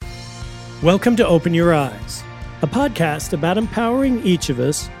Welcome to Open Your Eyes, a podcast about empowering each of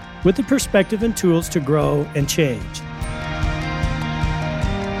us with the perspective and tools to grow and change.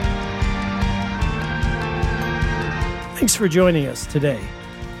 Thanks for joining us today.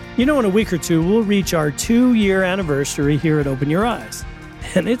 You know, in a week or two, we'll reach our 2-year anniversary here at Open Your Eyes,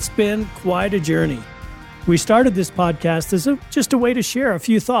 and it's been quite a journey. We started this podcast as just a way to share a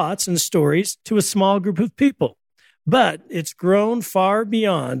few thoughts and stories to a small group of people. But it's grown far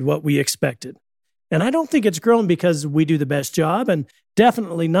beyond what we expected. And I don't think it's grown because we do the best job, and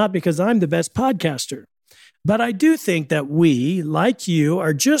definitely not because I'm the best podcaster. But I do think that we, like you,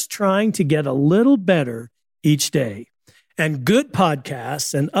 are just trying to get a little better each day. And good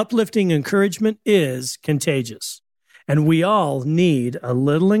podcasts and uplifting encouragement is contagious. And we all need a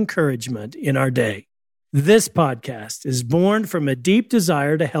little encouragement in our day. This podcast is born from a deep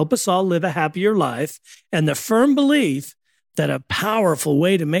desire to help us all live a happier life and the firm belief that a powerful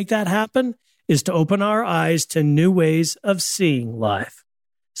way to make that happen is to open our eyes to new ways of seeing life.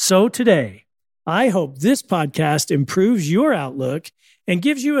 So today, I hope this podcast improves your outlook and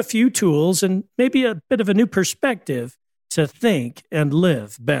gives you a few tools and maybe a bit of a new perspective to think and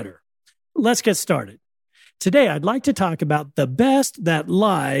live better. Let's get started. Today, I'd like to talk about the best that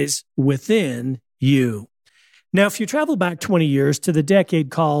lies within you. Now, if you travel back 20 years to the decade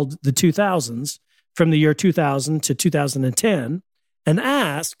called the 2000s, from the year 2000 to 2010, and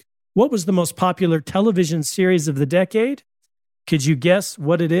ask, what was the most popular television series of the decade? Could you guess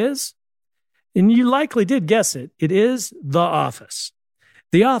what it is? And you likely did guess it. It is The Office.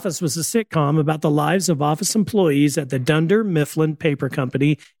 The Office was a sitcom about the lives of office employees at the Dunder Mifflin Paper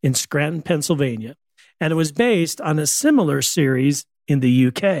Company in Scranton, Pennsylvania, and it was based on a similar series in the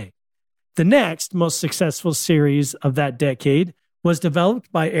UK. The next most successful series of that decade was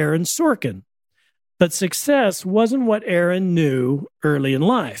developed by Aaron Sorkin. But success wasn't what Aaron knew early in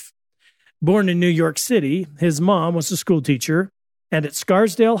life. Born in New York City, his mom was a school teacher, and at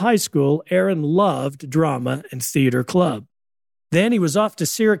Scarsdale High School, Aaron loved drama and theater club. Then he was off to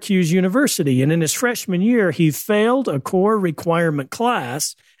Syracuse University, and in his freshman year, he failed a core requirement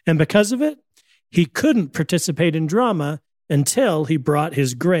class, and because of it, he couldn't participate in drama until he brought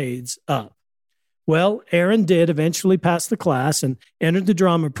his grades up. Well, Aaron did eventually pass the class and entered the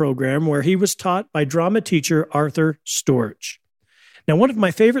drama program where he was taught by drama teacher Arthur Storch. Now, one of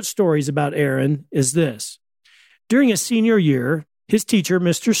my favorite stories about Aaron is this. During his senior year, his teacher,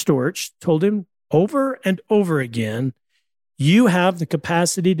 Mr. Storch, told him over and over again, "You have the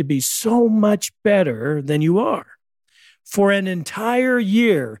capacity to be so much better than you are." For an entire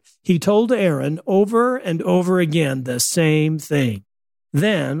year, he told Aaron over and over again the same thing.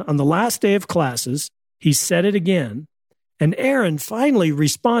 Then, on the last day of classes, he said it again, and Aaron finally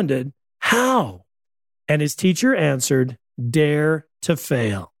responded, "How?" And his teacher answered, "Dare to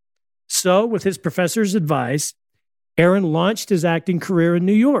fail." So, with his professor's advice, Aaron launched his acting career in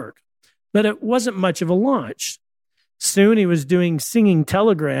New York, but it wasn't much of a launch. Soon he was doing singing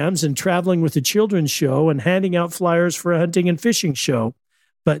telegrams and traveling with a children's show and handing out flyers for a hunting and fishing show,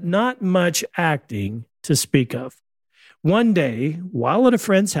 but not much acting to speak of. One day, while at a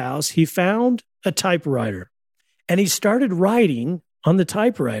friend's house, he found a typewriter, and he started writing on the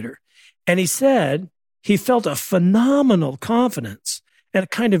typewriter. And he said he felt a phenomenal confidence and a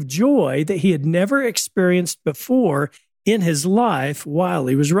kind of joy that he had never experienced before in his life while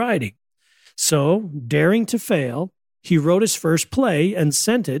he was writing. So, daring to fail, he wrote his first play and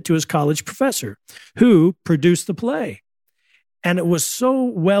sent it to his college professor, who produced the play. And it was so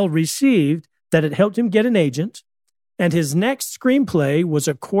well received that it helped him get an agent. And his next screenplay was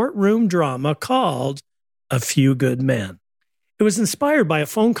a courtroom drama called A Few Good Men. It was inspired by a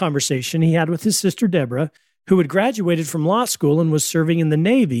phone conversation he had with his sister Deborah, who had graduated from law school and was serving in the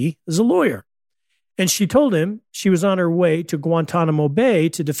Navy as a lawyer. And she told him she was on her way to Guantanamo Bay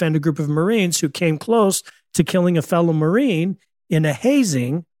to defend a group of Marines who came close to killing a fellow Marine in a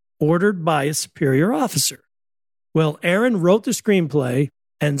hazing ordered by a superior officer. Well, Aaron wrote the screenplay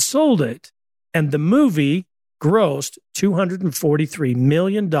and sold it, and the movie grossed $243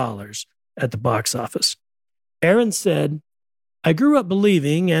 million at the box office. Aaron said, "I grew up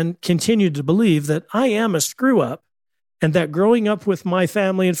believing and continued to believe that I am a screw-up, and that growing up with my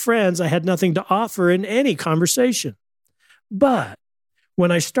family and friends, I had nothing to offer in any conversation. But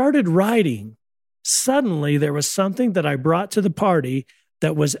when I started writing, suddenly there was something that I brought to the party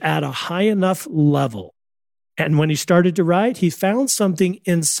that was at a high enough level. And when he started to write, he found something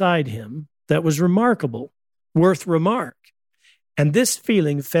inside him that was remarkable, worth remark. And this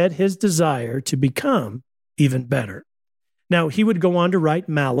feeling fed his desire to become even better." Now, he would go on to write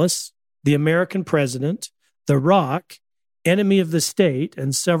Malice, The American President, The Rock, Enemy of the State,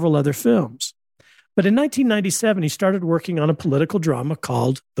 and several other films. But in 1997, he started working on a political drama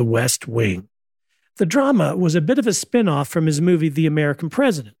called The West Wing. The drama was a bit of a spin-off from his movie The American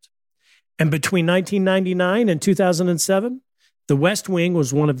President. And between 1999 and 2007, The West Wing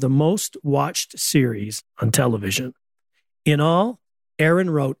was one of the most watched series on television. In all, Aaron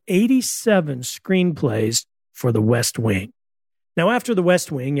wrote 87 screenplays for The West Wing. Now, after The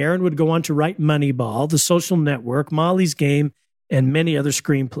West Wing, Aaron would go on to write Moneyball, The Social Network, Molly's Game, and many other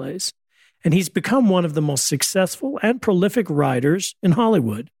screenplays. And he's become one of the most successful and prolific writers in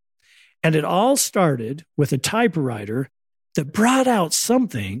Hollywood. And it all started with a typewriter that brought out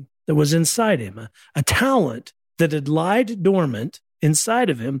something that was inside him, a talent that had lied dormant inside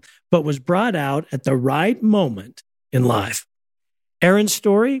of him, but was brought out at the right moment in life. Aaron's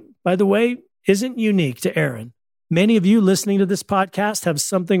story, by the way, isn't unique to Aaron. Many of you listening to this podcast have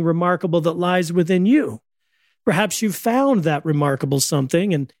something remarkable that lies within you. Perhaps you've found that remarkable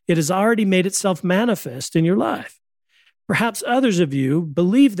something and it has already made itself manifest in your life. Perhaps others of you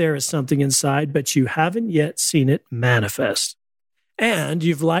believe there is something inside, but you haven't yet seen it manifest. And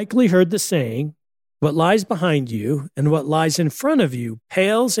you've likely heard the saying, what lies behind you and what lies in front of you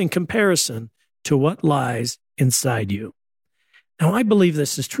pales in comparison to what lies inside you. Now, I believe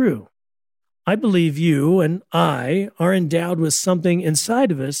this is true. I believe you and I are endowed with something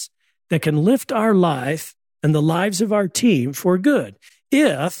inside of us that can lift our life and the lives of our team for good.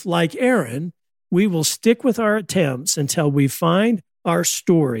 If, like Aaron, we will stick with our attempts until we find our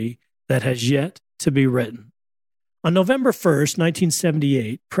story that has yet to be written. On November 1st,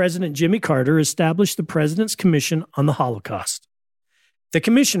 1978, President Jimmy Carter established the President's Commission on the Holocaust. The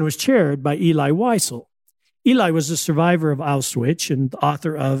commission was chaired by Elie Wiesel. Elie was a survivor of Auschwitz and the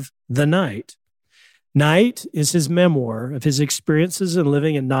author of The Night. Night is his memoir of his experiences in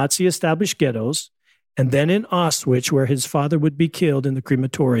living in Nazi-established ghettos and then in Auschwitz, where his father would be killed in the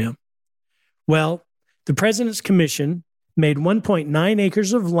crematorium. Well, the President's Commission made 1.9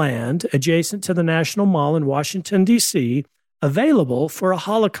 acres of land adjacent to the National Mall in Washington, D.C., available for a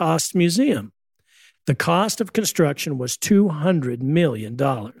Holocaust museum. The cost of construction was $200 million,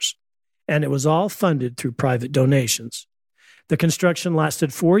 and it was all funded through private donations. The construction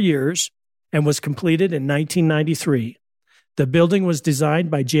lasted 4 years and was completed in 1993. The building was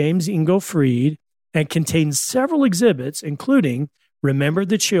designed by James Ingo Fried and contains several exhibits, including Remember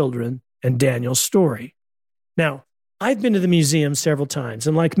the Children and Daniel's Story. Now, I've been to the museum several times,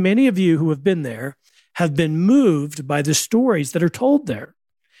 and like many of you who have been there, have been moved by the stories that are told there.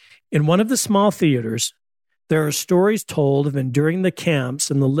 In one of the small theaters, there are stories told of enduring the camps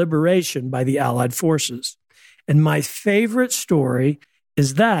and the liberation by the Allied forces. And my favorite story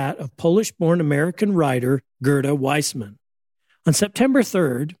is that of Polish-born American writer Gerda Weissman. On September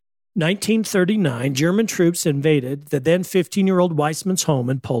 3rd, 1939, German troops invaded the then 15-year-old Weissman's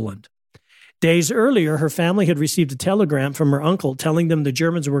home in Poland. Days earlier, her family had received a telegram from her uncle telling them the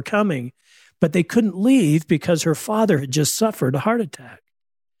Germans were coming, but they couldn't leave because her father had just suffered a heart attack.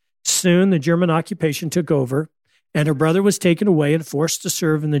 Soon, the German occupation took over, and her brother was taken away and forced to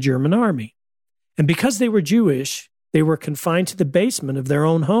serve in the German army. And because they were Jewish, they were confined to the basement of their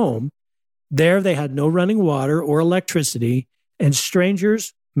own home. There, they had no running water or electricity, and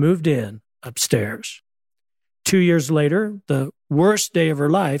strangers moved in upstairs. 2 years later, the worst day of her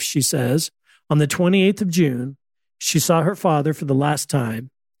life, she says, on the 28th of June, she saw her father for the last time.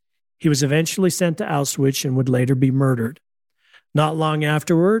 He was eventually sent to Auschwitz and would later be murdered. Not long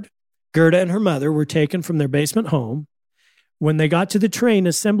afterward, Gerda and her mother were taken from their basement home. When they got to the train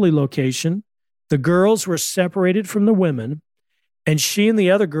assembly location, the girls were separated from the women, and she and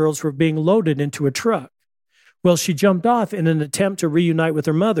the other girls were being loaded into a truck. Well, she jumped off in an attempt to reunite with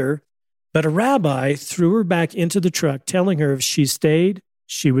her mother, but a rabbi threw her back into the truck, telling her if she stayed,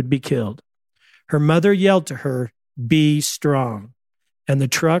 she would be killed. Her mother yelled to her, "Be strong," and the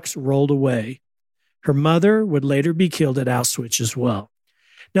trucks rolled away. Her mother would later be killed at Auschwitz as well.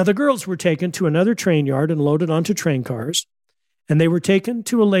 Now, the girls were taken to another train yard and loaded onto train cars, and they were taken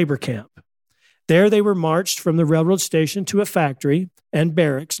to a labor camp. There they were marched from the railroad station to a factory and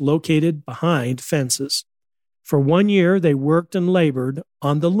barracks located behind fences. For 1 year, they worked and labored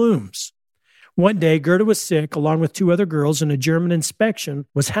on the looms. One day, Gerda was sick along with 2 other girls, and a German inspection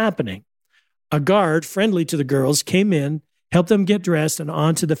was happening. A guard, friendly to the girls, came in, helped them get dressed, and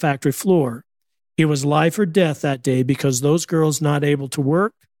onto the factory floor. It was life or death that day because those girls not able to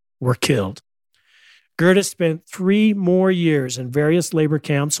work were killed. Gerda spent 3 more years in various labor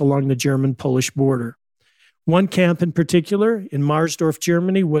camps along the German-Polish border. One camp in particular, in Marsdorf,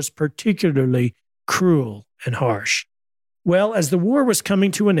 Germany, was particularly cruel and harsh. Well, as the war was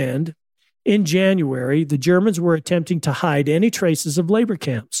coming to an end, In January, the Germans were attempting to hide any traces of labor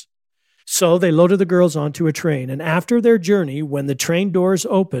camps. So they loaded the girls onto a train, and after their journey, when the train doors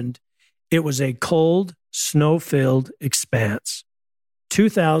opened, it was a cold, snow-filled expanse.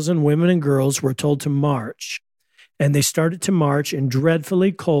 2,000 women and girls were told to march, and they started to march in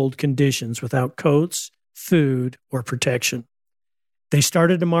dreadfully cold conditions without coats, food, or protection. They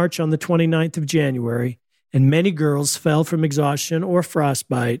started to march on the 29th of January, and many girls fell from exhaustion or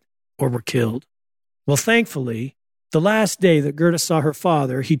frostbite or were killed. Well, thankfully, the last day that Gerda saw her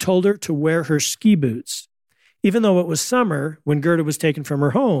father, he told her to wear her ski boots. Even though it was summer when Gerda was taken from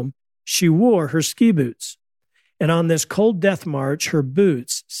her home, she wore her ski boots. And on this cold death march, her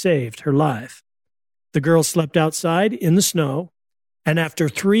boots saved her life. The girl slept outside in the snow, and after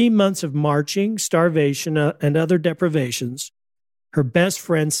 3 months of marching, starvation, and other deprivations, her best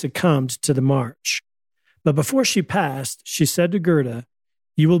friend succumbed to the march. But before she passed, she said to Gerda,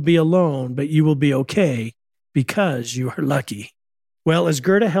 "You will be alone, but you will be okay because you are lucky." Well, as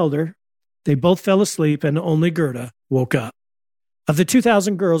Gerda held her, they both fell asleep and only Gerda woke up. Of the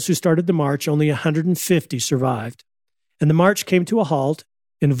 2,000 girls who started the march, only 150 survived. And the march came to a halt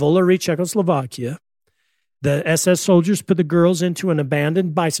in Volary, Czechoslovakia. The SS soldiers put the girls into an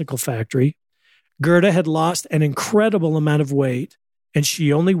abandoned bicycle factory. Gerda had lost an incredible amount of weight, and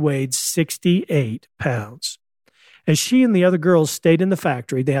she only weighed 68 pounds. As she and the other girls stayed in the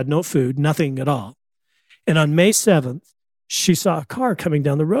factory, they had no food, nothing at all. And on May 7th, she saw a car coming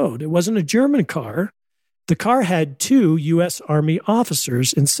down the road. It wasn't a German car. The car had 2 U.S. Army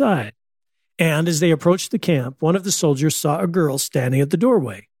officers inside. And as they approached the camp, one of the soldiers saw a girl standing at the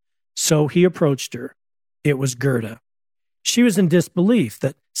doorway. So he approached her. It was Gerda. She was in disbelief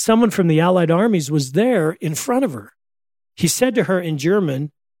that someone from the Allied armies was there in front of her. He said to her in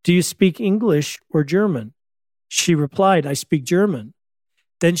German, "Do you speak English or German?" She replied, "I speak German."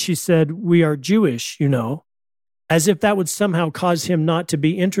 Then she said, "We are Jewish, you know," as if that would somehow cause him not to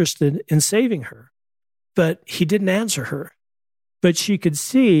be interested in saving her. But he didn't answer her. But she could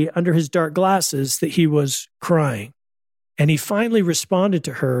see under his dark glasses that he was crying. And he finally responded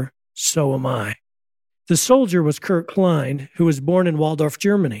to her, "So am I." The soldier was Kurt Klein, who was born in Waldorf,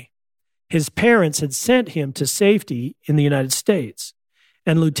 Germany. His parents had sent him to safety in the United States.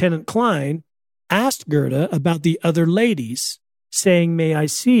 And Lieutenant Klein asked Gerda about the other ladies, saying, "May I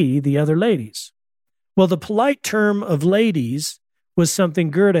see the other ladies?" Well, the polite term of ladies was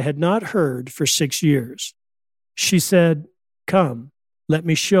something Gerda had not heard for 6 years. She said, "Come, let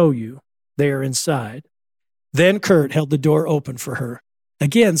me show you. They are inside." Then Kurt held the door open for her.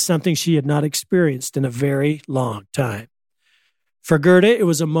 Again, something she had not experienced in a very long time. For Gerda, it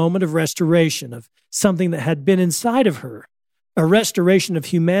was a moment of restoration, of something that had been inside of her, a restoration of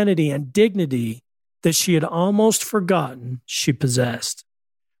humanity and dignity that she had almost forgotten she possessed.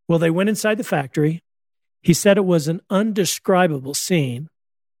 Well, they went inside the factory. He said it was an undescribable scene.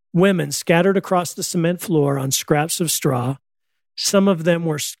 Women scattered across the cement floor on scraps of straw. Some of them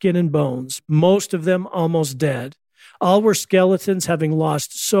were skin and bones, most of them almost dead. All were skeletons having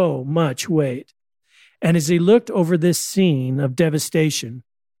lost so much weight. And as he looked over this scene of devastation,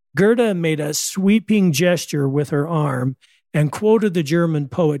 Gerda made a sweeping gesture with her arm and quoted the German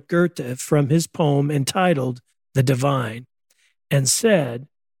poet Goethe from his poem entitled The Divine, and said,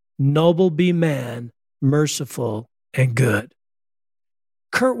 "Noble be man, merciful and good."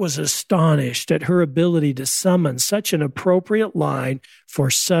 Kurt was astonished at her ability to summon such an appropriate line for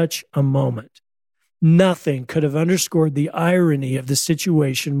such a moment. Nothing could have underscored the irony of the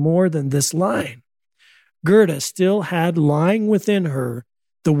situation more than this line. Gerda still had lying within her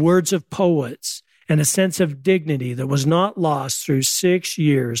the words of poets and a sense of dignity that was not lost through 6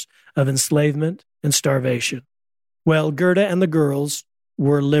 years of enslavement and starvation. Well, Gerda and the girls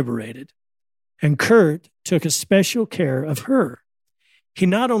were liberated, and Kurt took a special care of her. He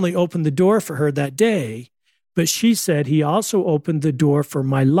not only opened the door for her that day, but she said he also opened the door for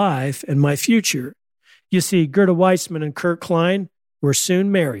my life and my future. You see, Gerda Weissman and Kurt Klein were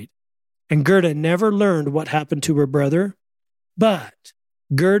soon married, and Gerda never learned what happened to her brother, but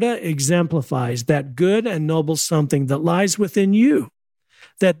Gerda exemplifies that good and noble something that lies within you,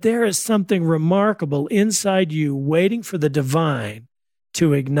 that there is something remarkable inside you waiting for the divine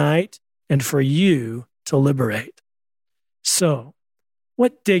to ignite and for you to liberate. So,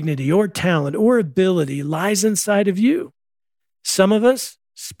 what dignity or talent or ability lies inside of you? Some of us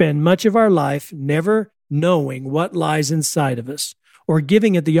spend much of our life never knowing what lies inside of us or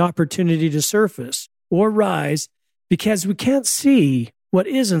giving it the opportunity to surface or rise because we can't see what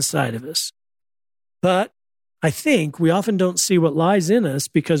is inside of us. But I think we often don't see what lies in us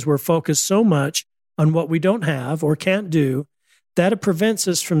because we're focused so much on what we don't have or can't do that it prevents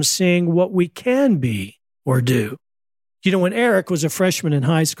us from seeing what we can be or do. You know, when Eric was a freshman in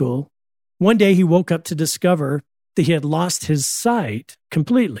high school, one day he woke up to discover that he had lost his sight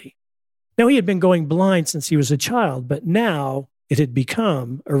completely. Now, he had been going blind since he was a child, but now it had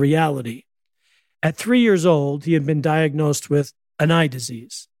become a reality. At 3 years old, he had been diagnosed with an eye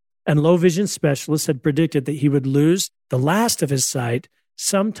disease, and low vision specialists had predicted that he would lose the last of his sight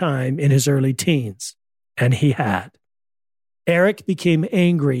sometime in his early teens, and he had. Eric became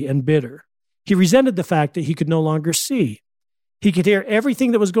angry and bitter. He resented the fact that he could no longer see. He could hear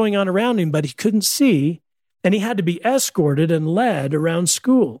everything that was going on around him, but he couldn't see, and he had to be escorted and led around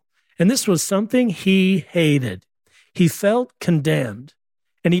school. And this was something he hated. He felt condemned,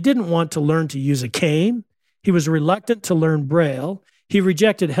 and he didn't want to learn to use a cane. He was reluctant to learn Braille. He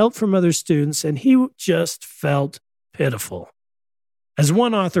rejected help from other students, and he just felt pitiful. As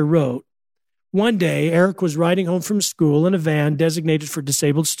one author wrote, one day, Eric was riding home from school in a van designated for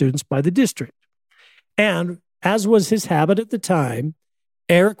disabled students by the district. And as was his habit at the time,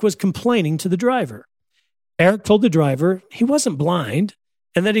 Eric was complaining to the driver. Eric told the driver he wasn't blind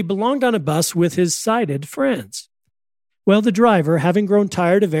and that he belonged on a bus with his sighted friends. Well, the driver, having grown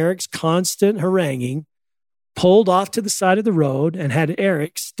tired of Eric's constant haranguing, pulled off to the side of the road and had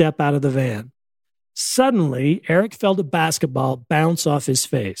Eric step out of the van. Suddenly, Eric felt a basketball bounce off his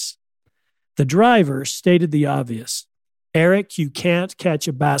face. The driver stated the obvious. Eric, you can't catch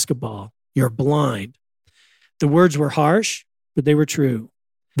a basketball. You're blind. The words were harsh, but they were true.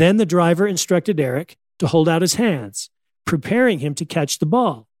 Then the driver instructed Eric to hold out his hands, preparing him to catch the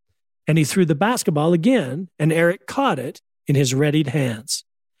ball. And he threw the basketball again, and Eric caught it in his readied hands.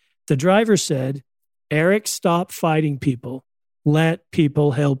 The driver said, Eric, stop fighting people. Let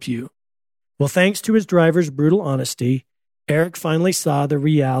people help you. Well, thanks to his driver's brutal honesty, Eric finally saw the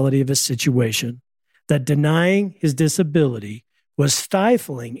reality of his situation, that denying his disability was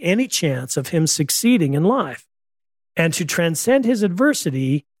stifling any chance of him succeeding in life. And to transcend his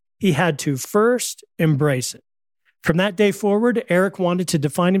adversity, he had to first embrace it. From that day forward, Eric wanted to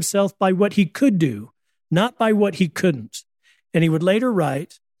define himself by what he could do, not by what he couldn't. And he would later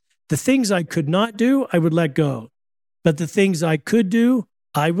write, the things I could not do, I would let go. But the things I could do,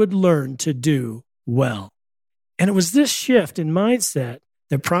 I would learn to do well. And it was this shift in mindset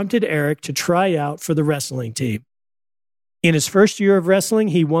that prompted Eric to try out for the wrestling team. In his first year of wrestling,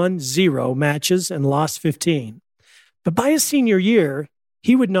 he won 0 matches and lost 15. But by his senior year,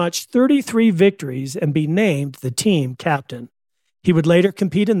 he would notch 33 victories and be named the team captain. He would later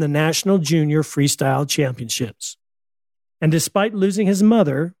compete in the National Junior Freestyle Championships. And despite losing his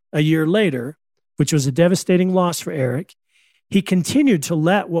mother a year later, which was a devastating loss for Eric, he continued to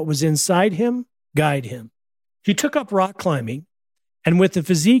let what was inside him guide him. He took up rock climbing, and with the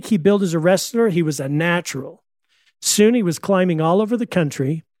physique he built as a wrestler, he was a natural. Soon he was climbing all over the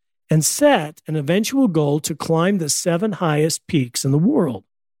country and set an eventual goal to climb the 7 highest peaks in the world.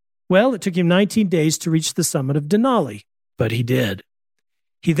 Well, it took him 19 days to reach the summit of Denali, but he did.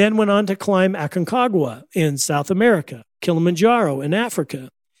 He then went on to climb Aconcagua in South America, Kilimanjaro in Africa,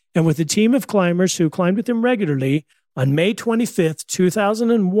 and with a team of climbers who climbed with him regularly, on May 25th,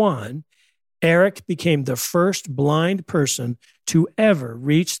 2001, Eric became the first blind person to ever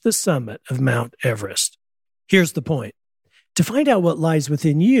reach the summit of Mount Everest. Here's the point. To find out what lies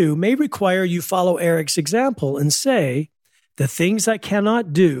within you may require you follow Eric's example and say, the things I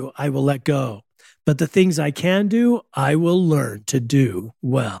cannot do, I will let go. But the things I can do, I will learn to do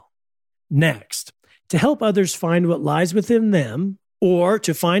well. Next, to help others find what lies within them, or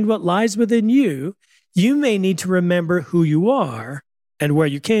to find what lies within you, you may need to remember who you are and where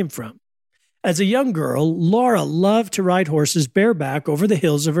you came from. As a young girl, Laura loved to ride horses bareback over the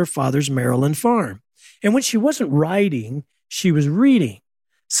hills of her father's Maryland farm. And when she wasn't riding, she was reading,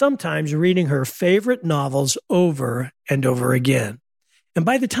 sometimes reading her favorite novels over and over again. And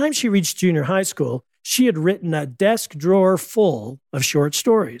by the time she reached junior high school, she had written a desk drawer full of short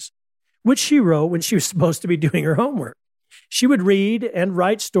stories, which she wrote when she was supposed to be doing her homework. She would read and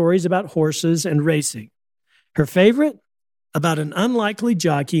write stories about horses and racing. Her favorite? About an unlikely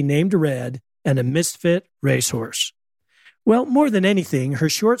jockey named Red and a misfit racehorse. Well, more than anything, her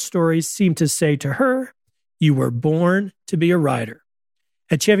short stories seemed to say to her, you were born to be a writer.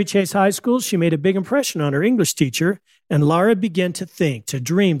 At Chevy Chase High School, she made a big impression on her English teacher, and Laura began to think, to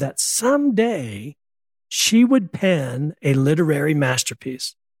dream that someday she would pen a literary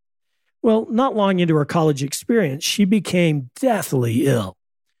masterpiece. Well, not long into her college experience, she became deathly ill.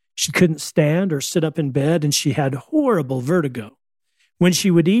 She couldn't stand or sit up in bed, and she had horrible vertigo. When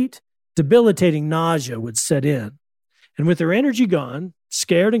she would eat, debilitating nausea would set in. And with her energy gone,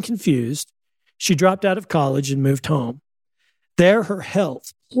 scared and confused, she dropped out of college and moved home. There, her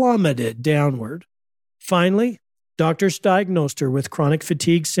health plummeted downward. Finally, doctors diagnosed her with chronic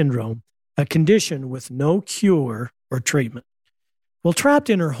fatigue syndrome, a condition with no cure or treatment. While trapped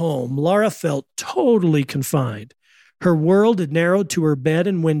in her home, Laura felt totally confined. Her world had narrowed to her bed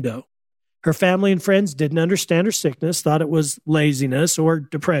and window. Her family and friends didn't understand her sickness, thought it was laziness or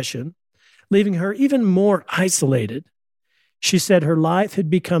depression, leaving her even more isolated. She said her life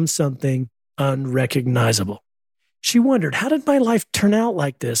had become something unrecognizable. She wondered, how did my life turn out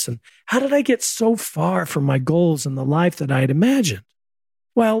like this? And how did I get so far from my goals and the life that I had imagined?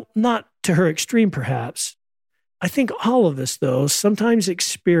 Well, not to her extreme, perhaps. I think all of us, though, sometimes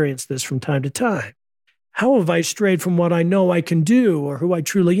experience this from time to time. How have I strayed from what I know I can do or who I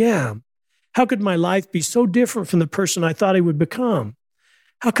truly am? How could my life be so different from the person I thought I would become?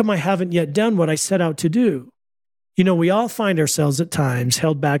 How come I haven't yet done what I set out to do? You know, we all find ourselves at times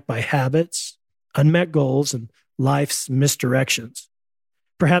held back by habits, unmet goals, and life's misdirections.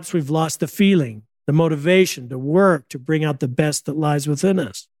 Perhaps we've lost the feeling, the motivation to work to bring out the best that lies within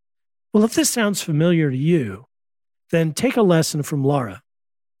us. Well, if this sounds familiar to you, then take a lesson from Laura.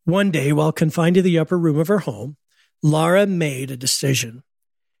 One day, while confined to the upper room of her home, Laura made a decision.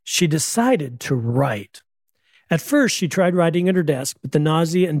 She decided to write. At first, she tried writing at her desk, but the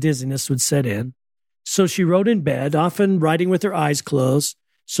nausea and dizziness would set in. So she wrote in bed, often writing with her eyes closed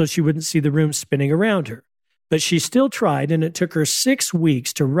so she wouldn't see the room spinning around her. But she still tried, and it took her 6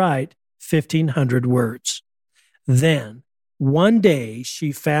 weeks to write 1,500 words. Then, one day,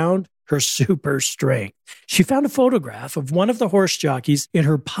 she found her super strength. She found a photograph of one of the horse jockeys in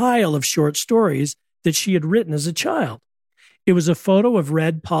her pile of short stories that she had written as a child. It was a photo of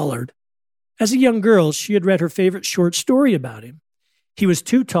Red Pollard. As a young girl, she had read her favorite short story about him. He was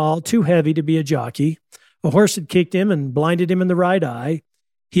too tall, too heavy to be a jockey. A horse had kicked him and blinded him in the right eye.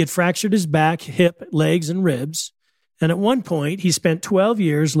 He had fractured his back, hip, legs, and ribs. And at one point, he spent 12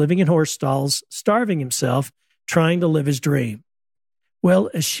 years living in horse stalls, starving himself, trying to live his dream. Well,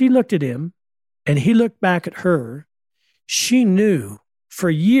 as she looked at him, and he looked back at her, she knew for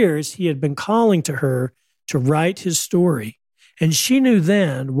years he had been calling to her to write his story. And she knew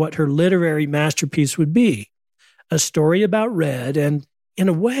then what her literary masterpiece would be, a story about Red and, in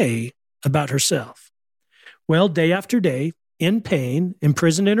a way, about herself. Well, day after day, in pain,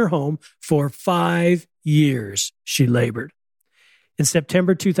 imprisoned in her home for 5 years, she labored. In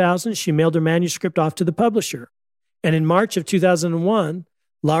September 2000, she mailed her manuscript off to the publisher. And in March of 2001,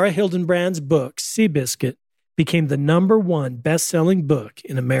 Laura Hildenbrand's book, Seabiscuit, became the #1 best-selling book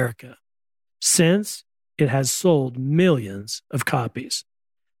in America. Since, it has sold millions of copies.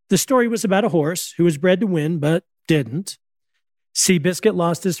 The story was about a horse who was bred to win, but didn't. Seabiscuit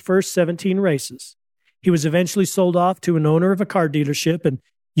lost his first 17 races. He was eventually sold off to an owner of a car dealership, and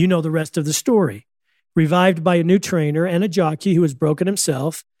you know the rest of the story. Revived by a new trainer and a jockey who was broken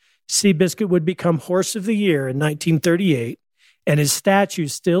himself, Seabiscuit would become Horse of the Year in 1938, and his statue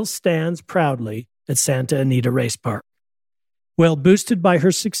still stands proudly at Santa Anita Race Park. Well, boosted by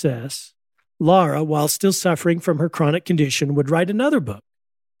her success, Laura, while still suffering from her chronic condition, would write another book,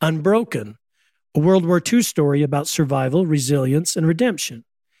 Unbroken, a World War II story about survival, resilience, and redemption.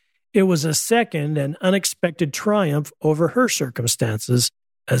 It was a second and unexpected triumph over her circumstances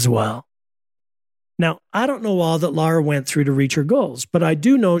as well. Now, I don't know all that Laura went through to reach her goals, but I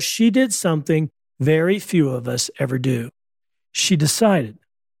do know she did something very few of us ever do. She decided,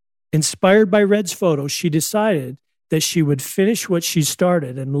 inspired by Red's photo, she decided that she would finish what she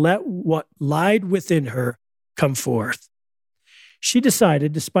started and let what lied within her come forth. She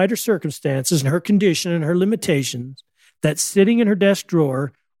decided, despite her circumstances and her condition and her limitations, that sitting in her desk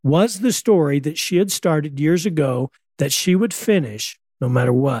drawer was the story that she had started years ago that she would finish no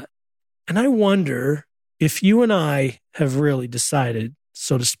matter what. And I wonder if you and I have really decided,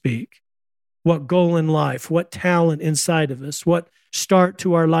 so to speak, what goal in life, what talent inside of us, what start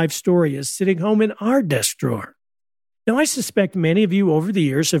to our life story is sitting home in our desk drawer. Now, I suspect many of you over the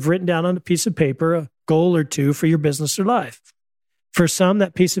years have written down on a piece of paper a goal or two for your business or life. For some,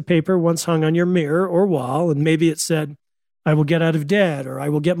 that piece of paper once hung on your mirror or wall, and maybe it said, I will get out of debt, or I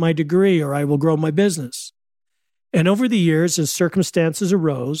will get my degree, or I will grow my business. And over the years, as circumstances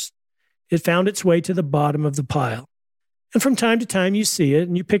arose, it found its way to the bottom of the pile. And from time to time, you see it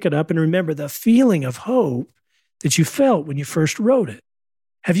and you pick it up and remember the feeling of hope that you felt when you first wrote it.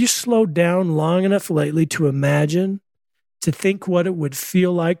 Have you slowed down long enough lately to imagine, to think what it would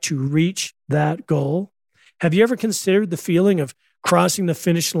feel like to reach that goal? Have you ever considered the feeling of crossing the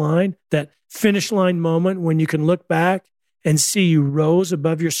finish line, that finish line moment when you can look back and see you rose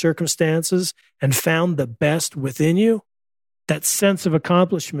above your circumstances and found the best within you? That sense of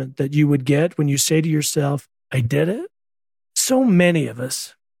accomplishment that you would get when you say to yourself, I did it? So many of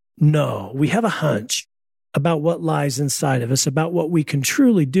us know, we have a hunch about what lies inside of us, about what we can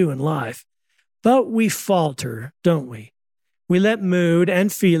truly do in life, but we falter, don't we? We let mood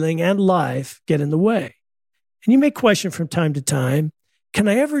and feeling and life get in the way. And you may question from time to time, can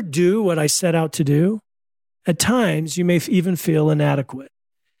I ever do what I set out to do? At times, you may even feel inadequate.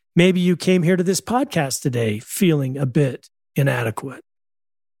 Maybe you came here to this podcast today feeling a bit inadequate.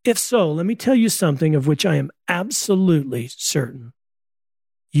 If so, let me tell you something of which I am absolutely certain.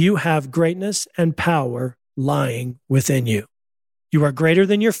 You have greatness and power lying within you. You are greater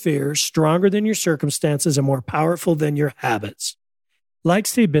than your fears, stronger than your circumstances, and more powerful than your habits. Like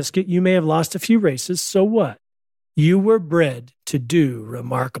Seabiscuit, you may have lost a few races, so what? You were bred to do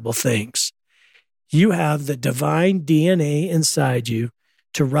remarkable things. You have the divine DNA inside you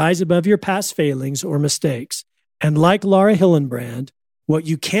to rise above your past failings or mistakes. And like Laura Hillenbrand, what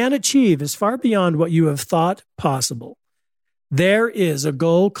you can achieve is far beyond what you have thought possible. There is a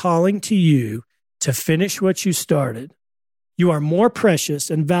goal calling to you to finish what you started. You are more precious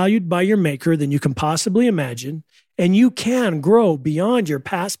and valued by your Maker than you can possibly imagine, and you can grow beyond your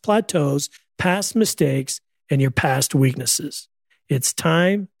past plateaus, past mistakes, and your past weaknesses. It's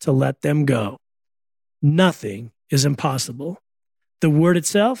time to let them go. Nothing is impossible. The word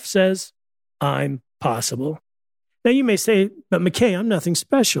itself says, I'm possible. Now you may say, but McKay, I'm nothing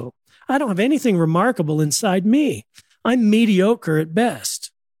special. I don't have anything remarkable inside me. I'm mediocre at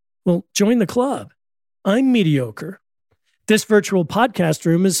best. Well, join the club. I'm mediocre. This virtual podcast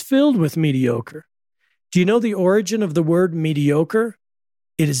room is filled with mediocre. Do you know the origin of the word mediocre?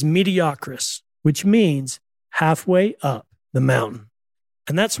 It is mediocris, which means halfway up the mountain.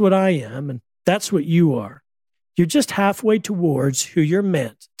 And that's what I am, and that's what you are. You're just halfway towards who you're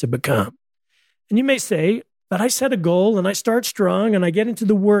meant to become. And you may say, but I set a goal and I start strong and I get into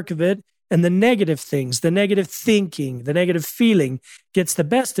the work of it, and the negative things, the negative thinking, the negative feeling gets the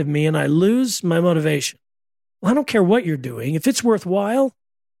best of me and I lose my motivation. Well, I don't care what you're doing. If it's worthwhile,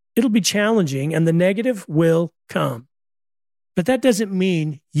 it'll be challenging and the negative will come. But that doesn't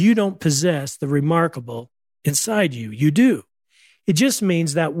mean you don't possess the remarkable inside you. You do. It just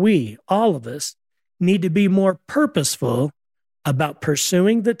means that we, all of us, need to be more purposeful about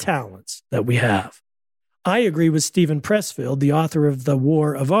pursuing the talents that we have. I agree with Stephen Pressfield, the author of The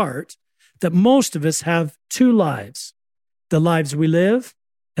War of Art, that most of us have two lives, the lives we live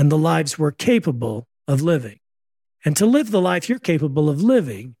and the lives we're capable of living. And to live the life you're capable of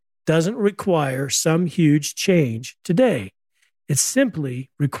living doesn't require some huge change today. It simply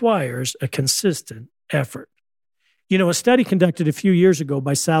requires a consistent effort. You know, a study conducted a few years ago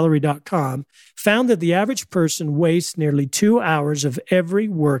by Salary.com found that the average person wastes nearly 2 hours of every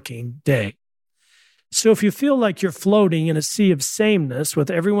working day. So if you feel like you're floating in a sea of sameness with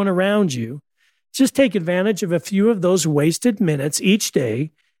everyone around you, just take advantage of a few of those wasted minutes each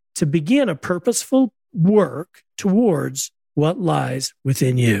day to begin a purposeful work towards what lies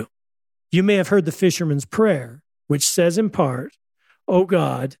within you. You may have heard the fisherman's prayer, which says in part, "O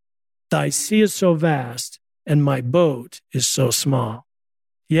God, thy sea is so vast, and my boat is so small."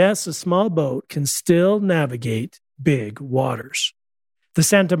 Yes, a small boat can still navigate big waters. The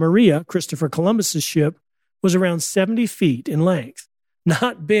Santa Maria, Christopher Columbus's ship, was around 70 feet in length,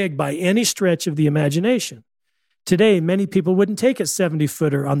 not big by any stretch of the imagination. Today, many people wouldn't take a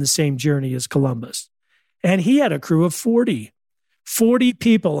 70-footer on the same journey as Columbus. And he had a crew of 40. 40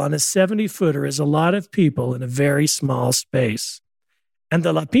 people on a 70-footer is a lot of people in a very small space. And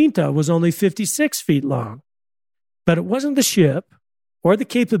the La Pinta was only 56 feet long. But it wasn't the ship or the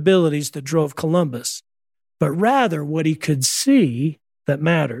capabilities that drove Columbus, but rather what he could see that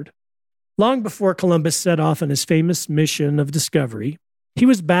mattered. Long before Columbus set off on his famous mission of discovery, he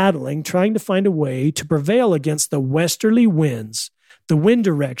was battling, trying to find a way to prevail against the westerly winds, the wind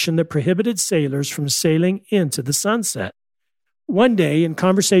direction that prohibited sailors from sailing into the sunset. One day, in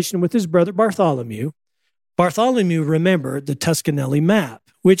conversation with his brother Bartholomew remembered the Tuscanelli map,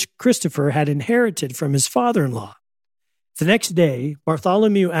 which Christopher had inherited from his father-in-law. The next day,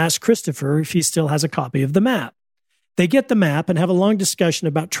 Bartholomew asked Christopher if he still has a copy of the map. They get the map and have a long discussion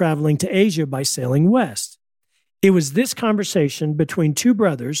about traveling to Asia by sailing west. It was this conversation between two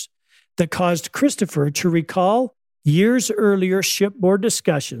brothers that caused Christopher to recall years earlier shipboard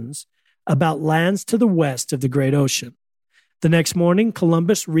discussions about lands to the west of the Great Ocean. The next morning,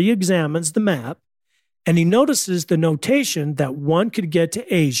 Columbus re-examines the map, and he notices the notation that one could get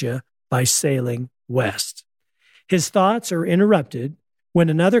to Asia by sailing west. His thoughts are interrupted when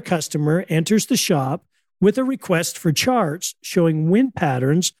another customer enters the shop with a request for charts showing wind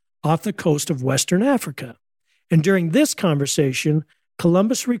patterns off the coast of Western Africa. And during this conversation,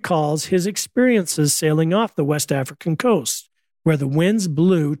 Columbus recalls his experiences sailing off the West African coast, where the winds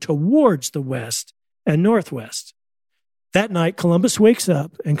blew towards the west and northwest. That night, Columbus wakes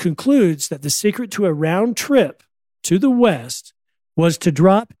up and concludes that the secret to a round trip to the west was to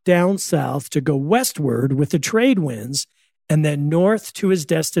drop down south to go westward with the trade winds and then north to his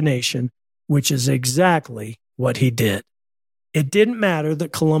destination, which is exactly what he did. It didn't matter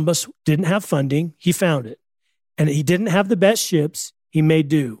that Columbus didn't have funding, he found it. And he didn't have the best ships, he made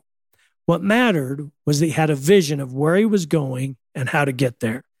do. What mattered was that he had a vision of where he was going and how to get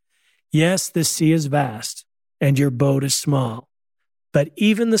there. Yes, the sea is vast and your boat is small, but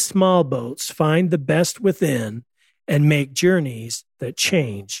even the small boats find the best within and make journeys that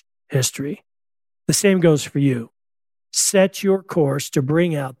change history. The same goes for you. Set your course to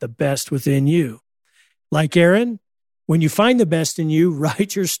bring out the best within you. Like Aaron, when you find the best in you,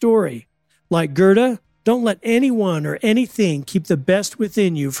 write your story. Like Gerda, don't let anyone or anything keep the best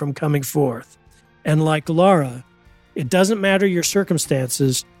within you from coming forth. And like Laura, it doesn't matter your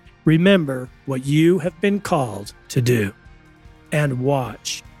circumstances. Remember what you have been called to do. And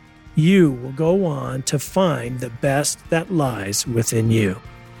watch. You will go on to find the best that lies within you.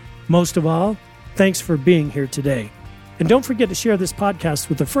 Most of all, thanks for being here today. And don't forget to share this podcast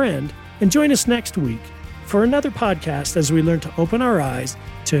with a friend and join us next week for another podcast as we learn to open our eyes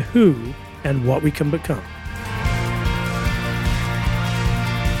to who and what we can become.